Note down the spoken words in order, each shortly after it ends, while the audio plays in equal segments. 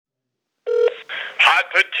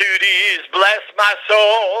patooties, bless my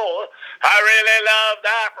soul. I really love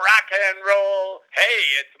that rock and roll. Hey,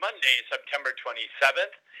 it's Monday, September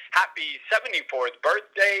 27th. Happy 74th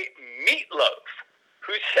birthday, Meatloaf,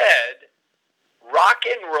 who said rock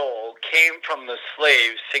and roll came from the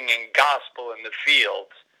slaves singing gospel in the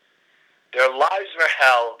fields. Their lives were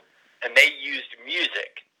hell, and they used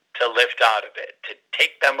music to lift out of it, to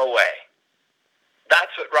take them away.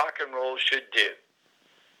 That's what rock and roll should do.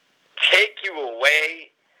 Take you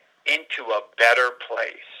away into a better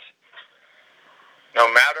place. No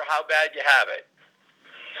matter how bad you have it,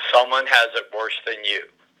 someone has it worse than you.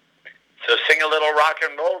 So sing a little rock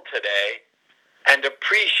and roll today and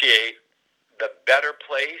appreciate the better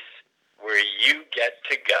place where you get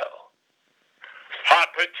to go. Hot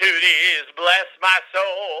patooties, bless my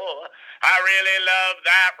soul. I really love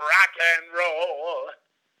that rock and roll.